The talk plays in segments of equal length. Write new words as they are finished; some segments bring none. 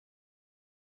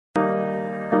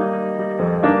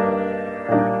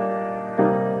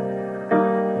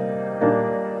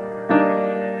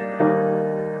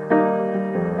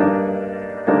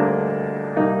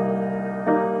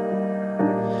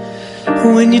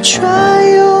When you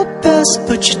try your best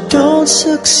but you don't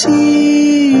succeed,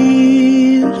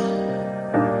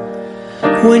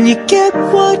 when you get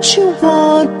what you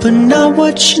want but not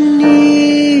what you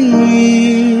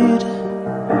need,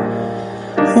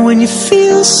 when you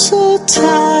feel so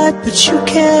tired but you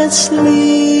can't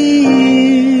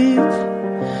sleep,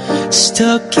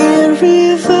 stuck in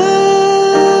reverse,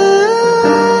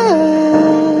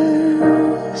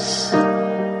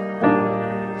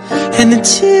 and the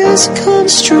tears come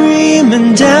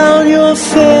streaming down your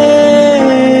face.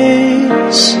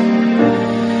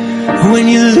 When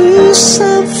you lose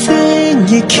something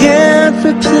you can't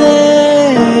replace,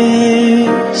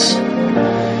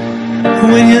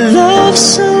 when you love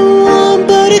someone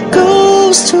but it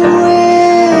goes to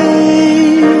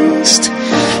waste,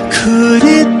 could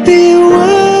it be worse?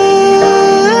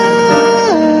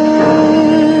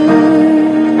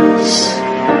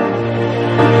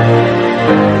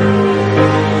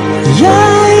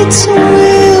 Lights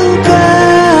will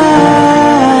guide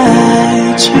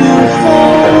you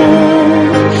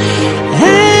home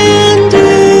and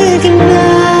ignite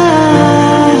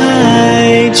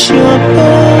your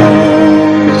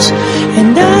bones,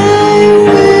 and I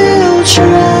will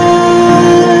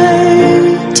try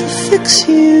to fix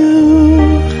you.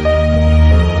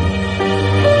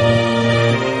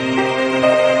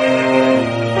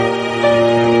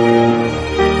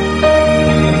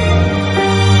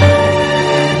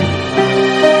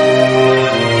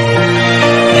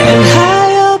 And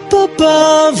high up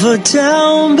above or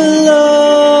down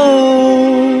below,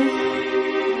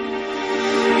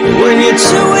 when you're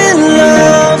too in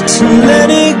love to let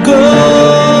it go.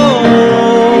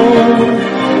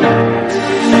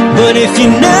 But if you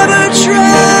never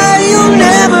try, you'll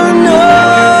never know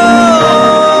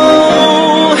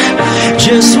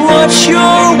just what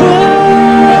you're worth.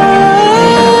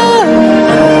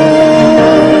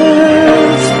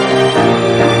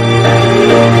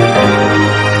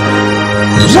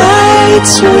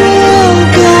 Lights will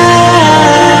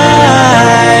guide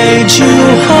you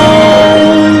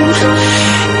home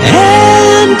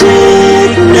and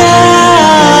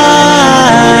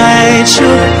ignite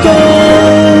your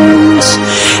bones,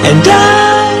 and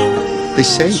They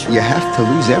say you have to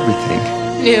lose everything.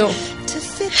 Knew.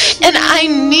 And I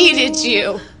needed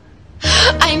you.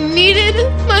 I needed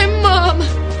my mom.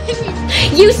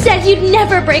 You said you'd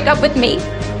never break up with me.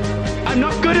 I'm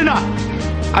not good enough.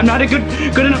 I'm not a good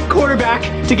enough quarterback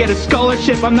to get a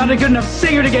scholarship. I'm not a good enough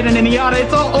singer to get an Indiana.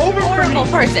 It's all over for me. Horrible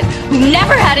person who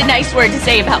never had a nice word to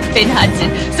say about Finn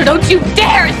Hudson. So don't you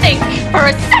dare think for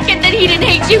a second that he didn't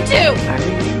hate you too.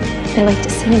 I like to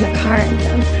sing in the car and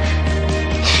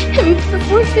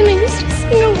before Finn, I used to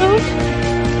sing alone.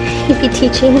 He'd be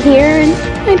teaching here and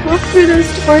I'd walk through those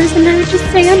doors and I would just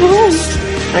say I'm home.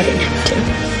 I didn't have to.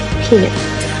 He knew.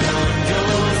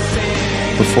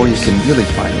 Before you can really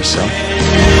find yourself.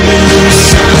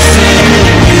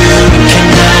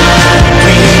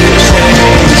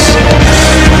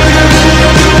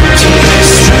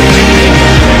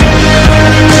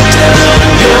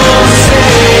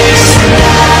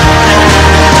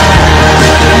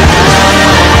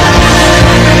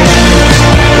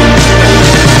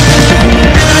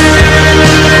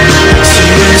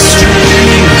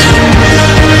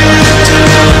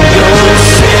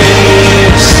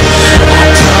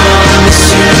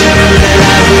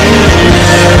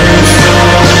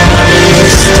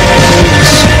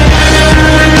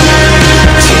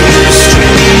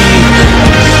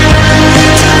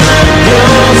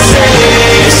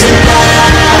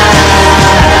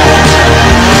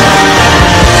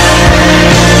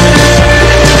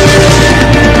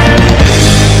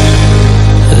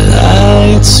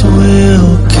 Lights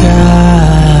will guide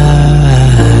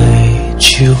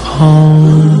you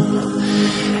home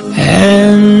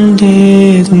and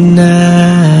ignite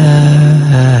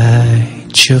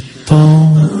your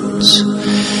bones,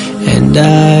 and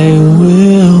I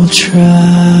will try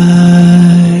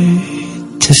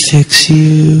to fix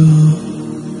you.